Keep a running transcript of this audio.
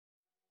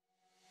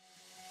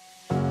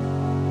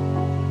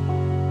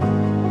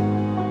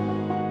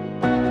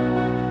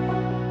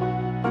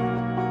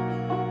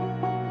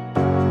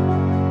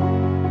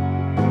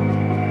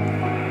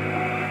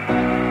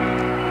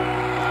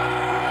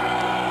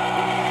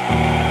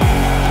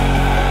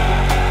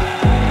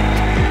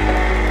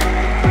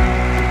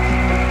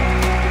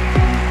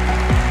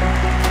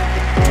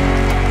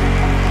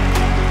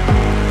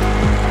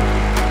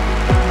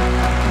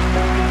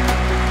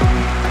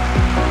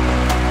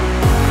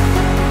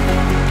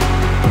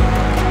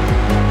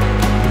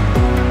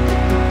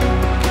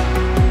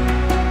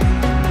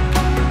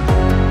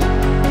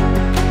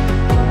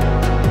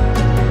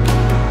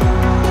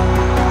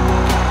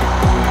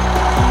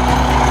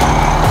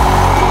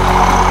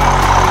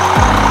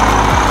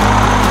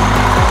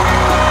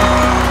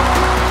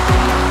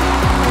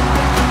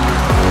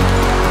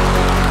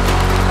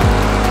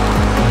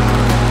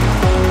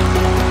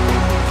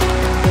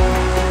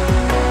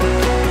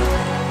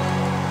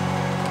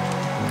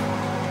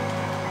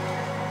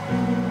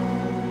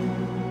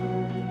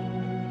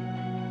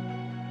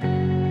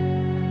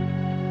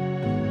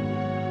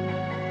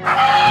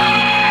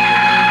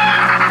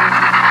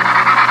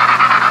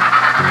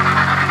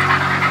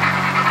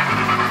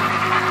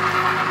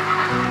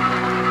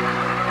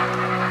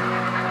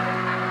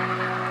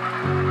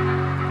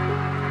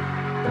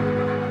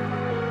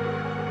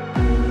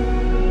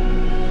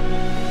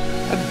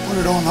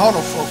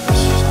autofocus.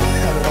 I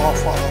had it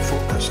off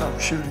autofocus. I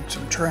was shooting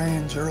some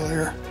trains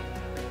earlier.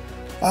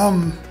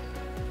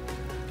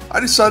 I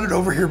decided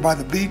over here by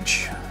the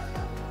beach,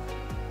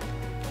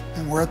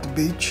 and we're at the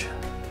beach.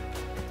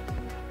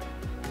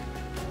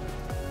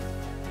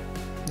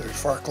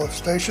 There's Farland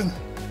Station.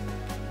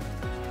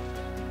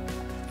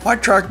 My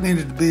track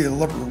needed to be a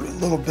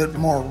little bit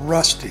more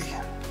rusty.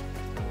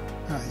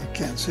 Now, you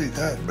can't see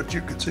that, but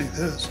you can see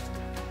this.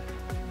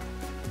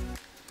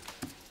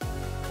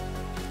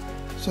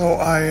 So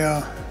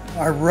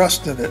I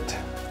rusted it,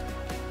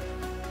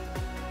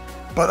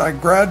 but I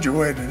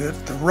graduated it.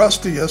 The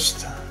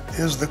rustiest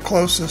is the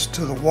closest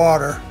to the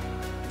water,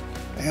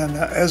 and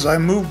as I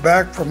moved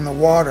back from the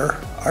water,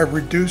 I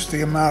reduced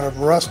the amount of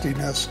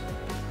rustiness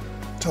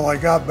till I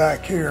got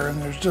back here,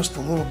 and there's just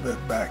a little bit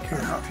back here.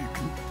 I don't know if you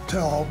can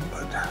tell,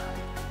 but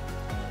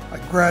I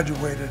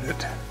graduated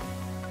it.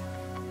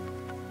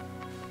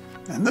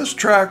 And this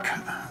track,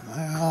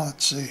 well,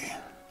 let's see.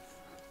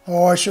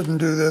 Oh, I shouldn't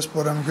do this,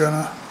 but I'm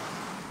gonna.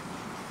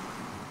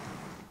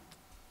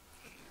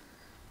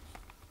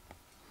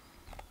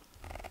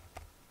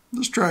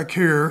 This track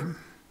here,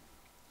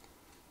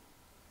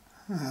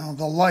 well,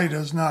 the light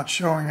is not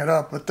showing it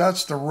up, but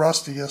that's the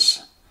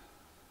rustiest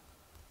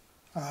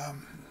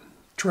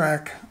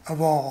track of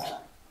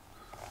all.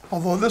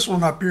 Although this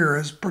one up here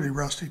is pretty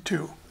rusty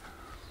too.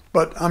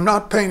 But I'm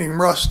not painting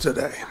rust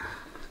today.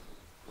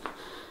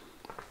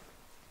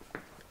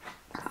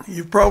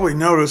 You've probably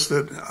noticed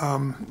that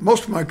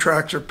most of my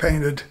tracks are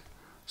painted,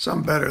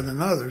 some better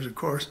than others, of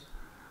course,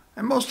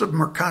 and most of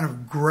them are kind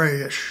of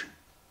grayish.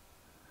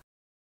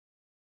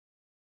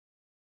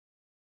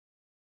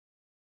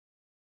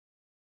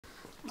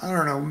 I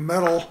don't know,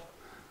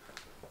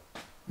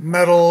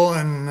 metal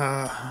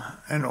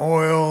and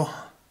oil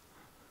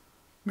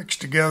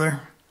mixed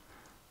together.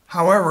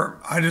 However,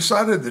 I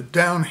decided that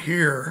down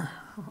here,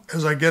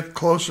 as I get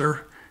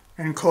closer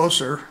and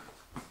closer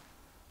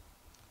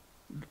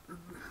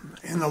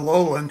in the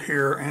lowland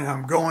here, and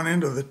I'm going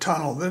into the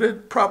tunnel, that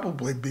it'd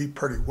probably be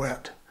pretty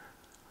wet.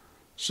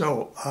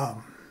 So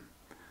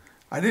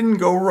I didn't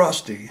go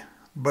rusty,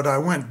 but I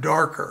went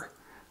darker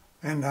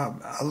and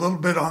a little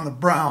bit on the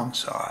brown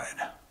side.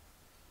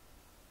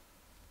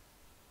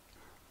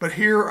 But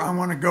here I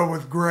want to go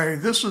with gray.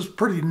 This is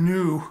pretty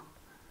new.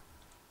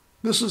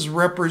 This is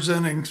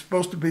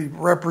supposed to be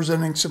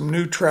representing some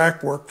new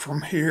track work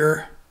from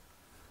here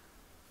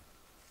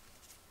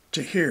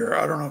to here.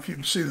 I don't know if you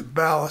can see the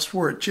ballast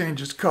where it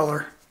changes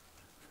color.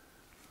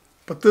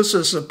 But this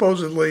is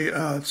supposedly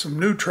some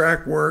new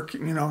track work,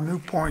 you know, new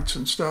points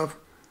and stuff.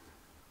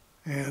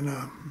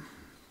 And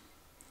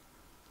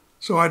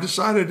so I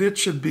decided it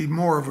should be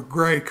more of a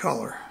gray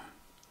color.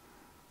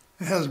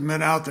 It hasn't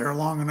been out there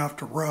long enough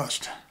to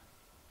rust.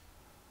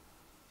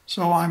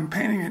 So I'm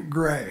painting it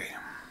gray.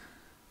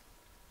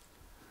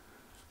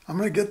 I'm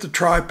going to get the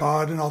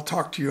tripod and I'll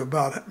talk to you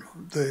about it,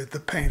 the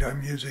paint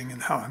I'm using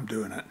and how I'm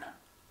doing it.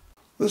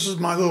 This is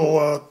my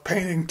little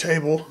painting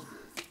table.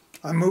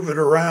 I move it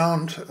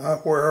around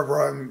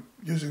wherever I'm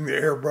using the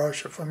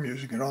airbrush, if I'm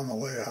using it on the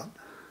layout.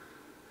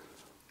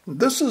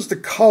 This is the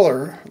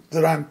color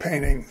that I'm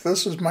painting.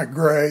 This is my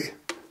gray,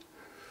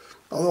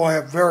 although I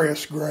have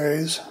various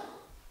grays.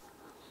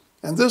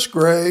 And this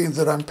gray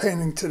that I'm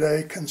painting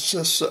today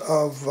consists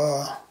of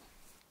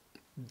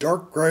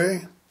dark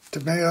gray,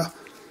 Tamiya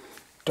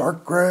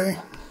dark gray,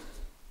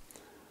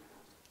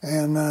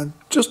 and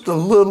just a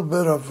little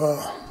bit of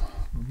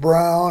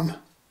brown.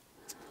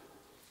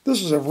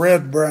 This is a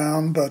red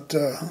brown, but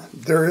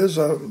there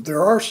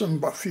are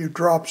a few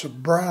drops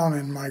of brown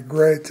in my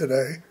gray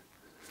today.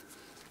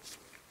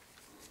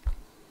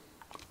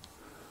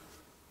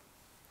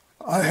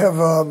 I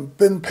have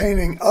been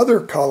painting other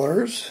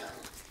colors.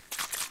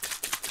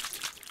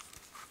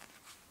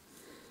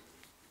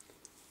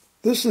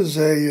 This is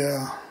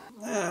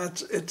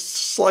it's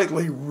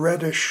slightly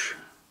reddish.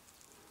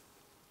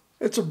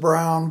 It's a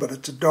brown, but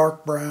it's a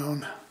dark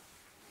brown.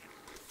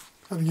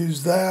 I've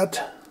used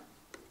that.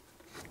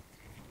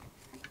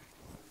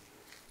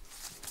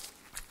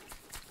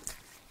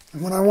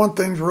 And when I want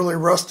things really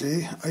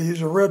rusty, I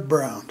use a red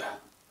brown.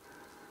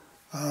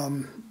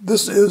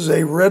 This is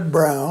a red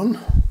brown.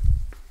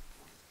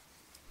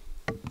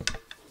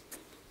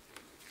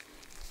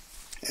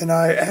 And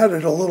I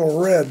added a little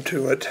red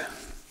to it.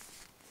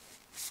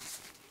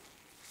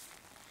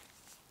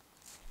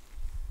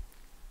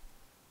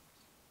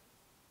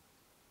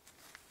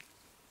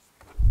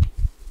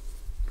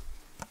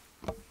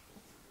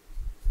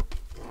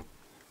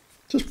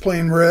 Just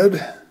plain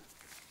red.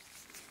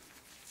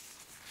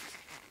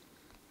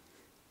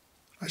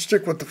 I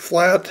stick with the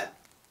flat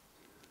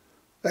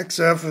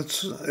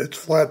XF, it's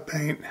flat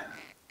paint.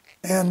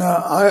 And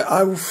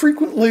I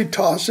frequently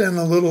toss in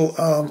a little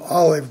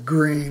olive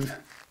green.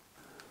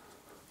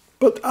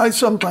 But I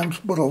sometimes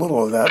put a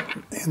little of that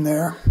in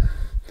there.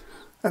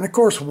 And of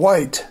course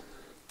white.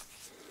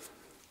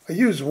 I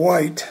use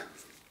white.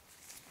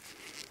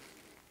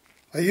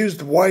 I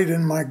used white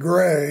in my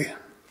gray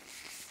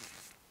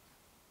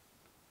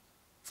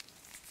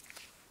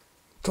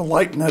to to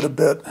lighten it a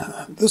bit.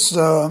 This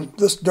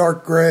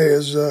dark gray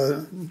is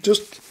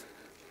just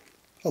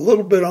a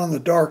little bit on the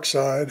dark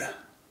side,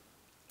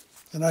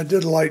 and I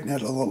did lighten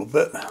it a little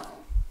bit.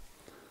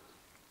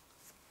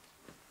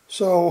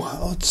 So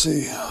let's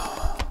see.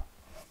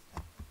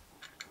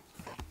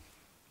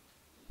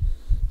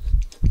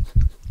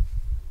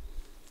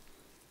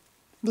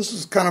 This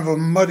is kind of a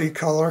muddy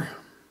color,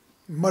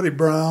 muddy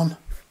brown.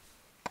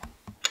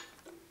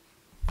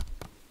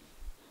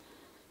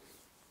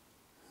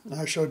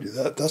 I showed you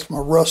that. That's my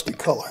rusty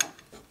color.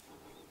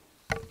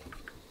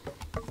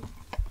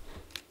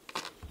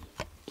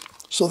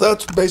 So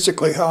that's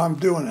basically how I'm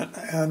doing it.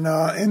 And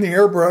in the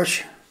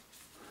airbrush,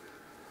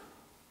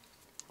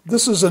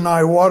 this is an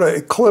Iwata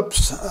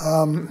Eclipse.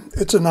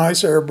 It's a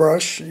nice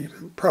airbrush.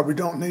 You probably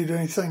don't need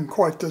anything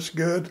quite this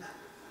good.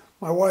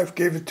 My wife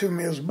gave it to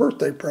me as a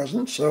birthday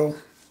present, so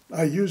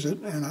I use it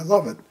and I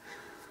love it.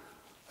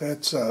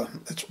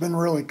 It's been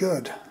really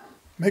good.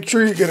 Make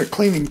sure you get a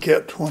cleaning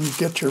kit when you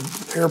get your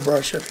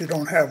airbrush if you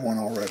don't have one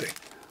already.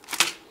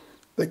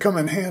 They come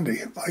in handy.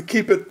 I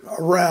keep it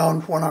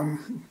around when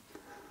I'm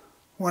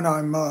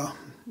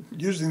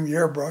using the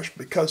airbrush,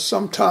 because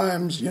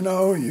sometimes, you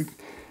know,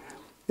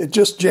 it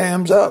just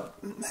jams up,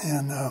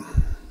 and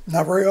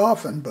not very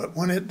often, but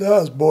when it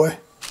does, boy,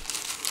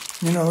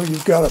 you know,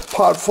 you've got a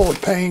pot full of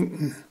paint.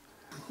 And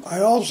I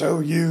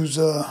also use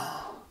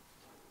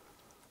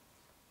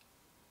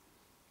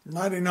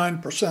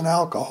 99%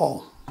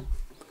 alcohol.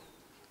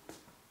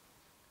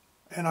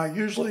 And I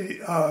usually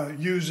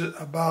use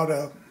about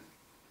a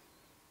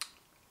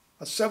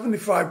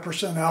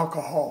 75%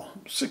 alcohol,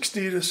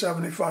 60 to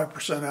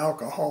 75%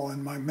 alcohol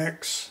in my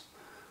mix.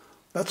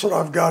 That's what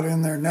I've got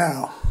in there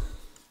now.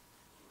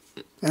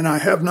 And I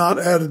have not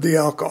added the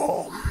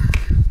alcohol.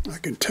 I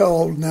can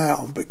tell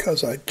now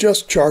because I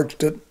just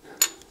charged it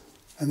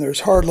and there's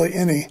hardly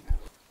any.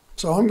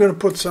 So I'm going to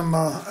put some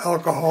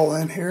alcohol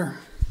in here.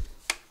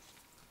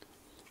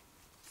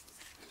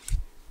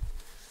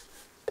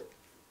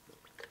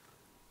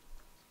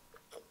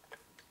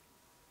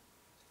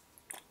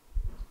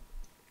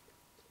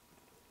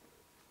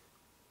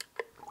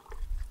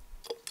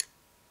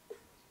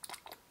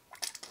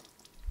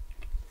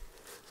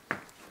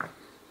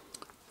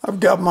 I've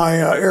got my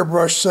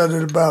airbrush set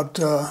at about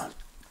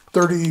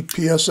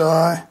 30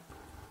 psi.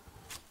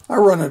 I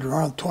run it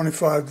around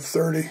 25 to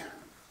 30.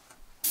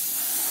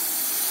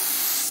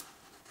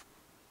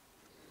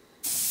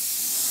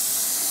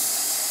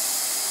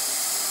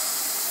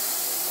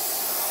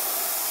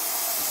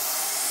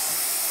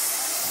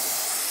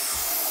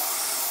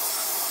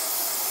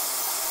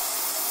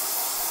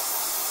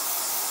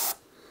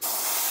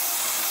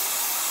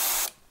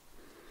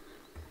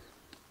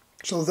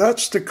 So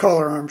that's the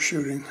color I'm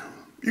shooting.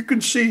 You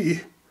can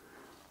see,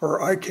 or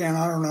I can,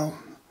 I don't know,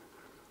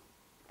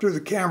 through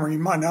the camera you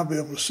might not be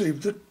able to see,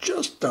 but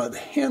just a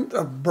hint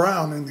of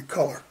brown in the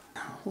color.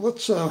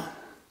 Let's do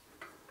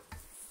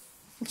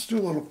a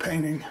little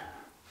painting.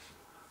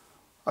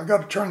 I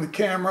got to turn the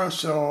camera,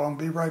 so I'll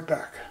be right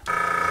back.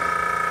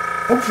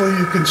 Hopefully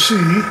you can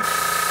see.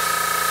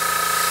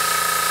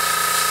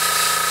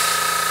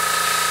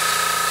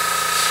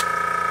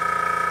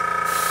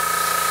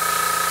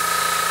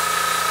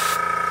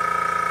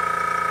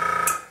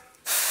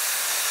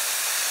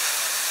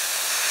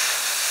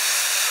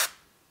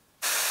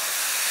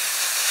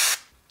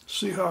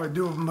 See how I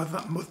do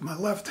with my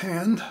left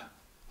hand.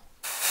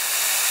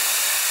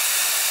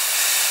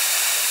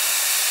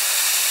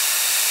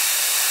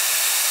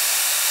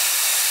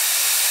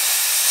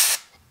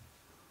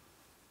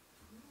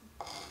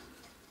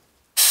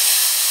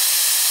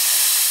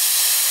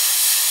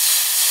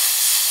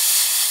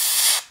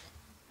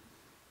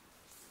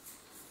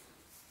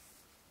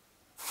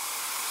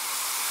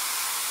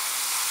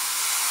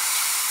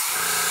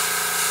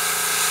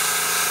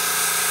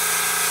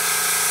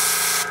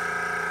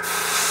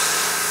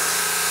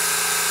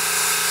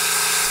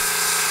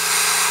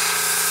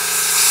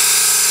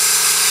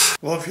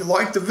 Well, if you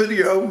liked the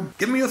video,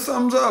 give me a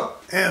thumbs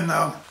up. And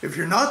if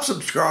you're not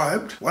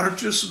subscribed, why don't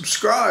you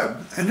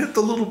subscribe and hit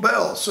the little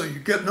bell so you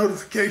get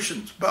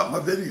notifications about my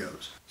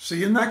videos. See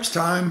you next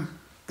time.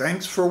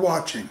 Thanks for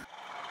watching.